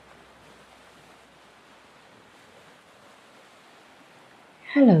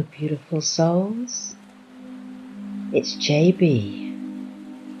Hello, beautiful souls. It's JB,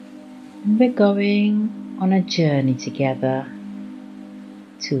 and we're going on a journey together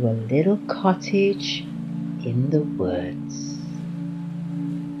to a little cottage in the woods.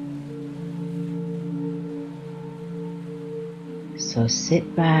 So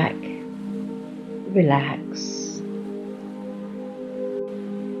sit back, relax,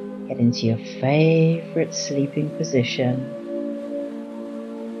 get into your favorite sleeping position,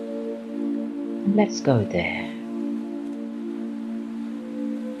 and let's go there.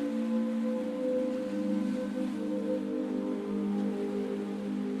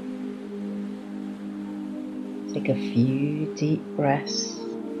 Take a few deep breaths.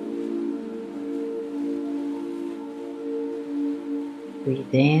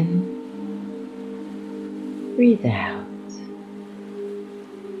 Breathe in, breathe out.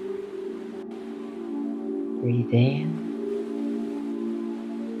 Breathe in,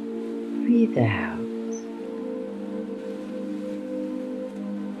 breathe out.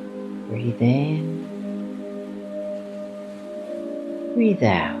 Breathe in, breathe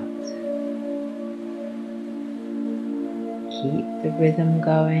out. Keep the rhythm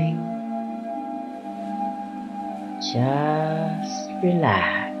going. Just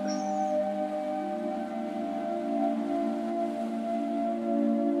relax.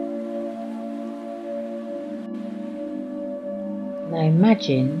 Now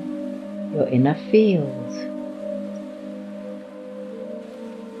imagine you're in a field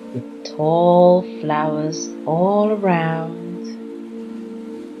with tall flowers all around.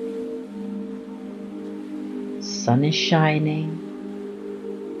 Sun is shining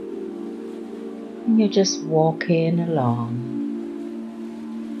and you're just walking along.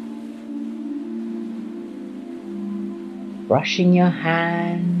 Brushing your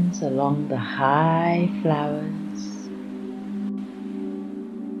hands along the high flowers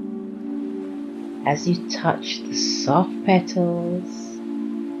as you touch the soft petals.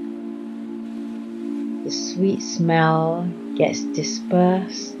 The sweet smell gets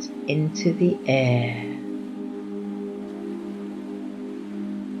dispersed into the air.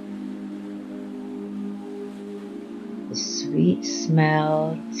 The sweet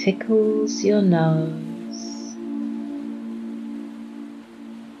smell tickles your nose.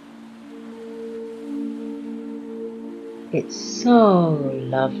 It's so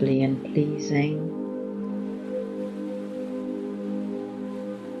lovely and pleasing.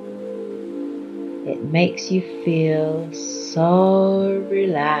 It makes you feel so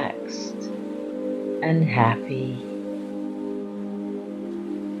relaxed and happy.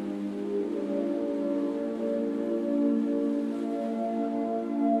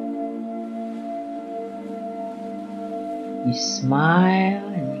 You smile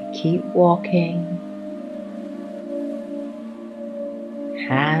and you keep walking,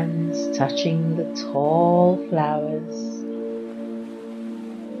 hands touching the tall flowers,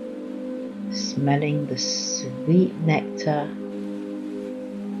 smelling the sweet nectar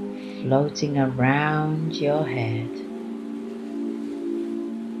floating around your head.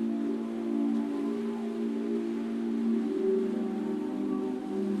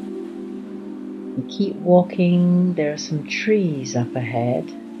 You keep walking, there are some trees up ahead.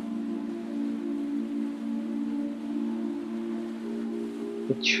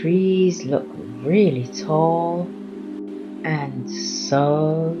 The trees look really tall and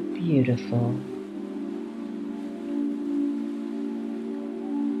so beautiful.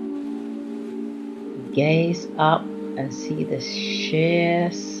 You gaze up and see the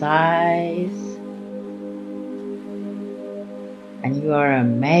sheer size, and you are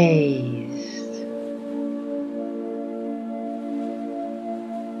amazed.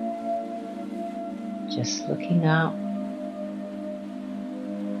 Just looking up,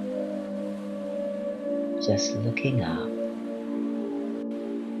 just looking up.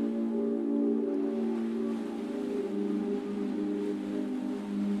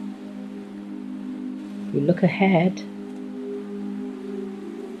 You look ahead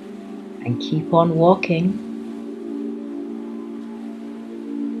and keep on walking.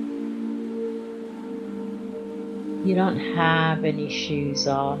 You don't have any shoes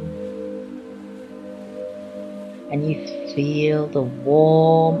on, and you feel the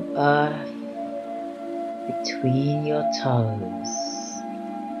warm earth between your toes.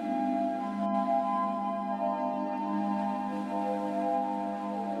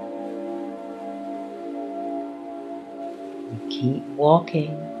 You keep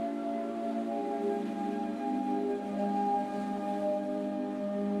walking.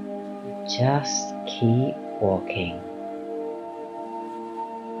 You just keep walking.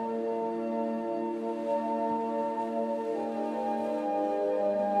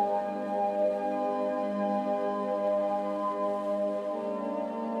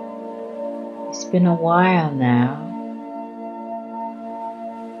 been a while now,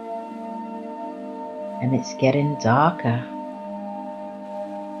 and it's getting darker.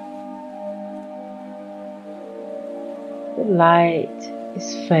 The light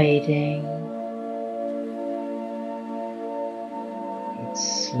is fading.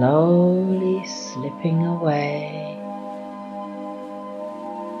 It's slowly slipping away.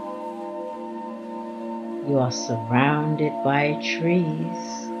 You are surrounded by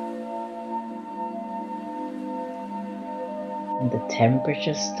trees, and the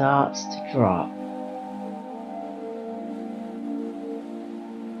temperature starts to drop.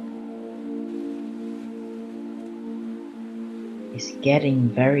 It's getting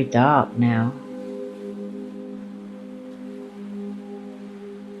very dark now.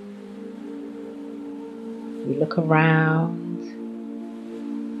 You look around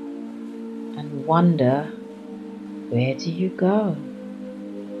and wonder, where do you go?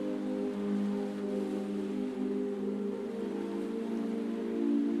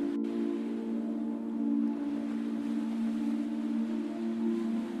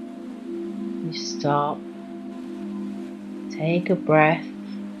 You stop, take a breath,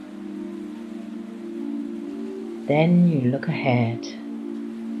 then you look ahead.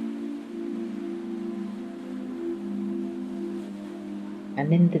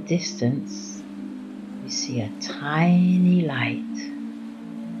 And in the distance, you see a tiny light.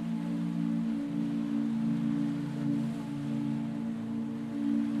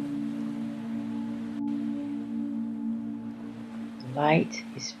 The light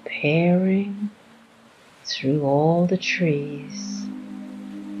is peering through all the trees.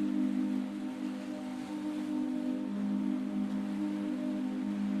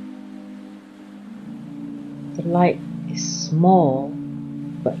 The light is small,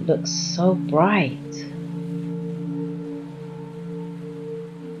 but looks so bright.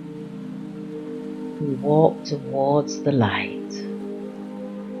 You walk towards the light.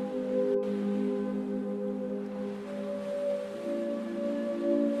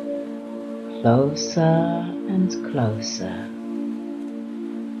 Closer and closer.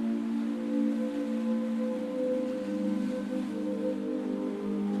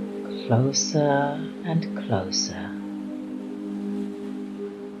 Closer and closer.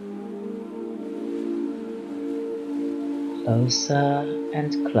 Closer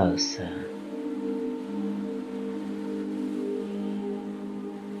and closer.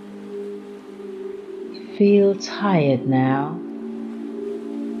 You feel tired now.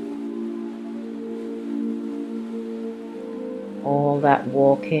 All that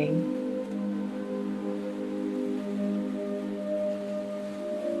walking.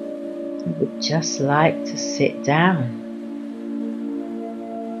 You would just like to sit down.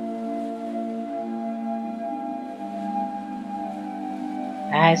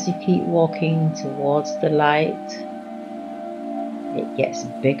 As you keep walking towards the light, it gets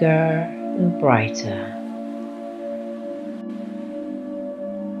bigger and brighter.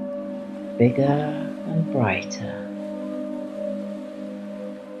 Bigger and brighter.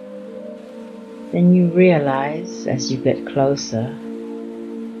 Then you realize as you get closer,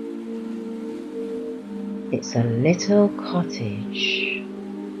 it's a little cottage.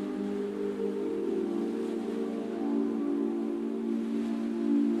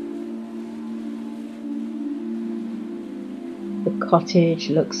 The cottage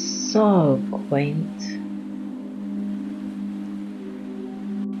looks so quaint.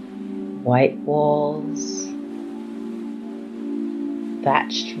 White walls,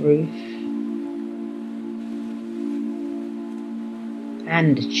 thatched roof,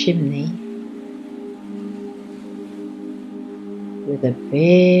 and a chimney with a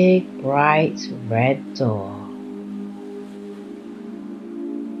big bright red door.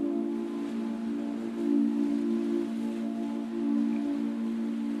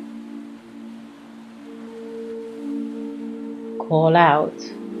 Call out,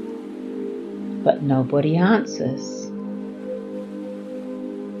 but nobody answers.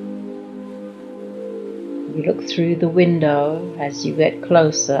 You look through the window as you get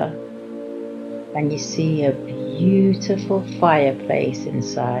closer, and you see a beautiful fireplace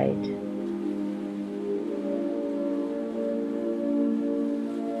inside.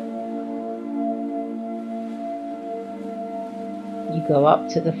 You go up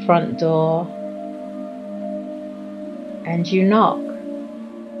to the front door and you knock.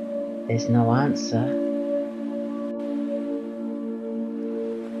 There's no answer.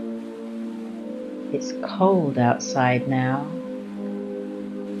 It's cold outside now.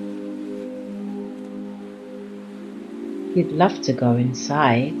 You'd love to go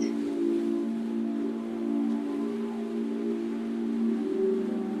inside.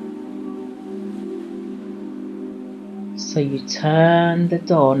 So you turn the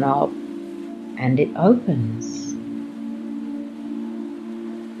doorknob and it opens.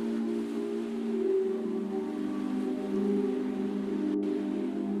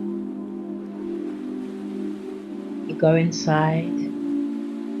 You go inside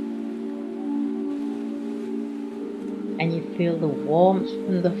and you feel the warmth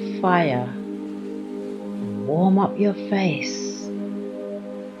from the fire warm up your face.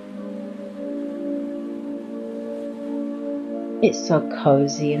 It's so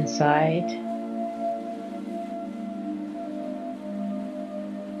cozy inside.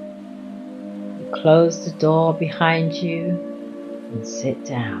 You close the door behind you and sit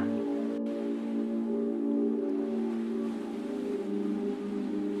down.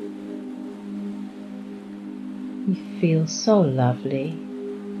 You feel so lovely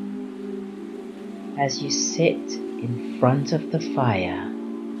as you sit in front of the fire.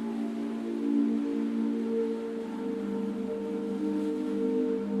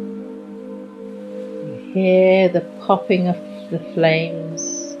 You hear the popping of the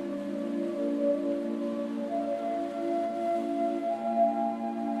flames.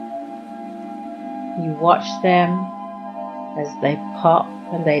 You watch them as they pop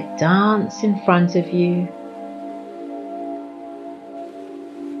and they dance in front of you.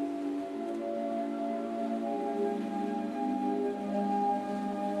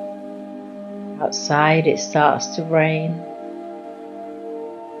 Outside it starts to rain.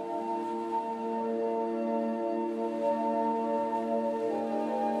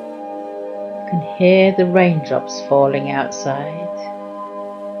 You can hear the raindrops falling outside.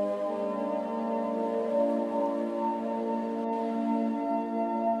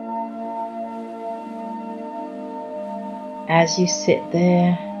 As you sit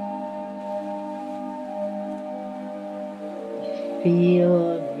there, you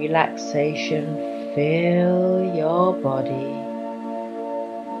feel relaxation fill your body.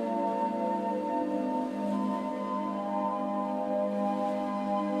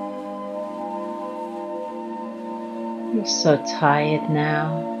 You're so tired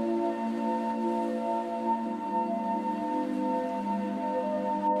now.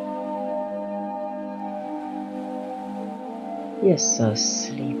 You're so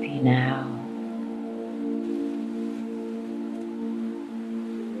sleepy now.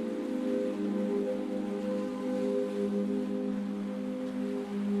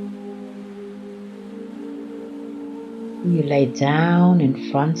 You lay down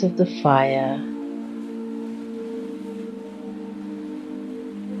in front of the fire.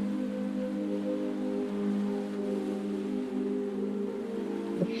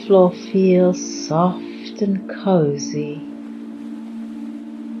 The floor feels soft and cozy.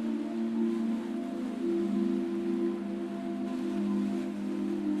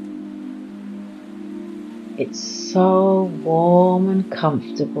 It's so warm and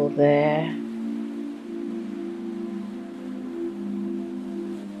comfortable there.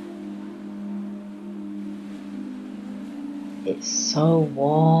 It's so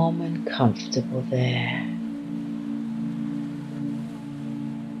warm and comfortable there.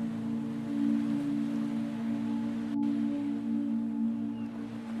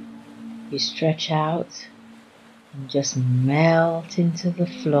 You stretch out and just melt into the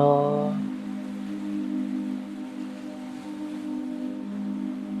floor.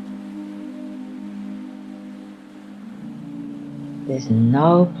 There's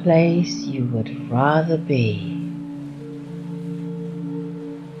no place you would rather be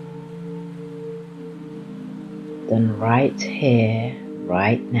than right here,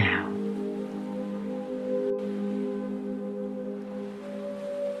 right now.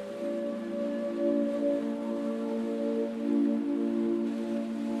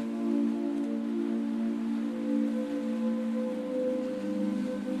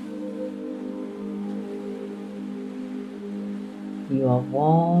 You are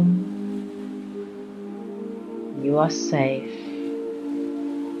warm, you are safe,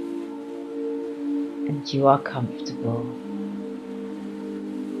 and you are comfortable.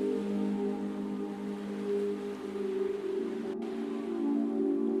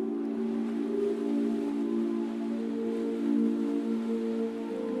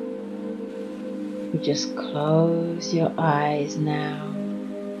 You just close your eyes now.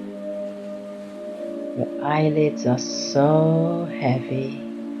 Your eyelids are so heavy.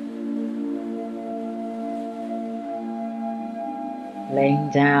 Laying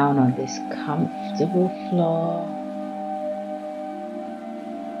down on this comfortable floor,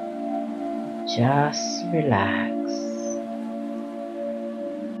 just relax.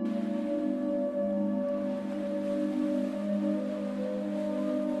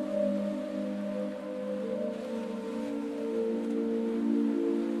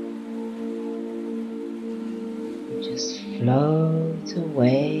 Just float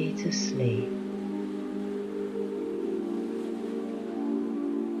away to sleep.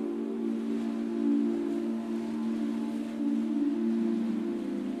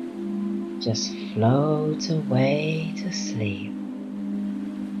 Just float away to sleep.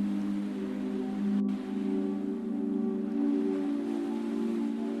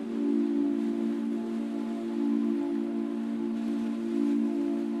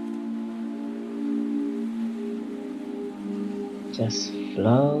 Just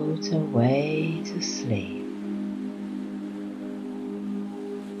float away to sleep.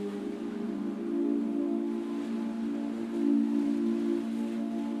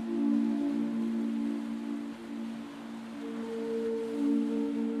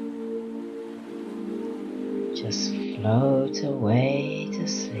 Just float away to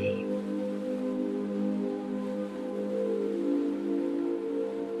sleep.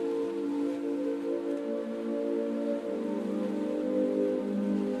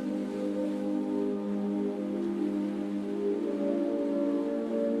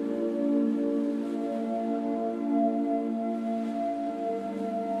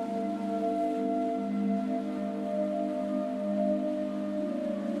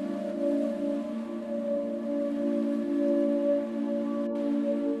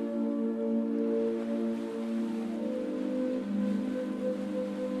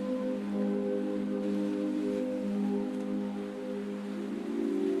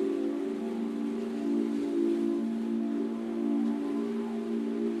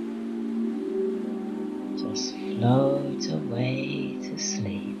 Just float away to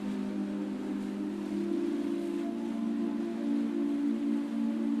sleep.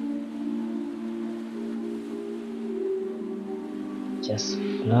 Just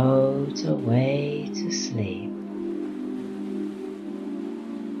float away to sleep.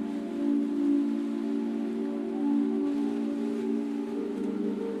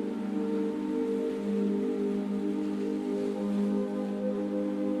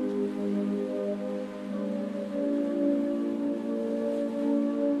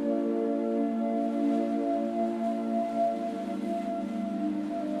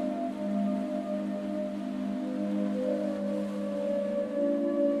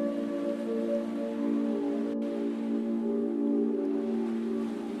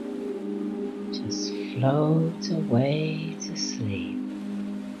 Just float away to sleep.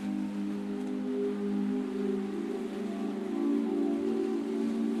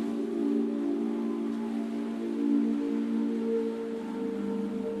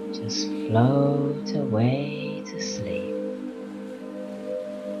 Just float away to sleep.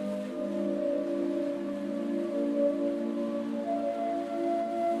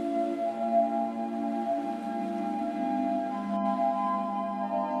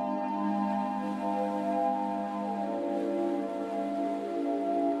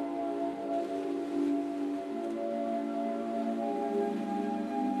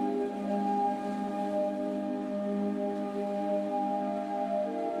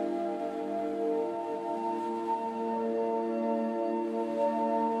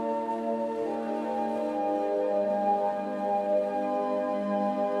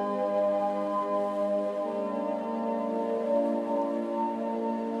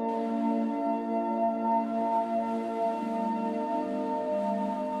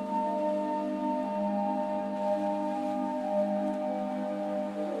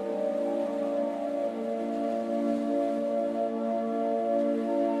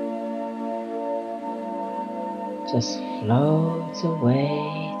 Just float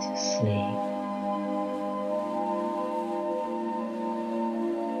away to sleep.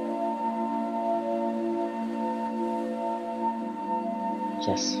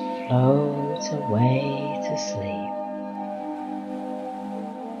 Just float away to sleep.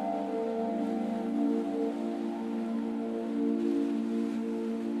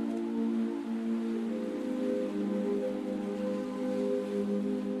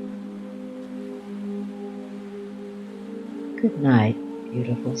 Good night,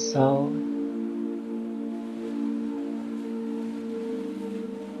 beautiful soul.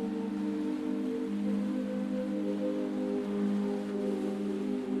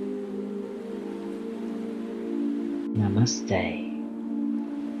 Namaste.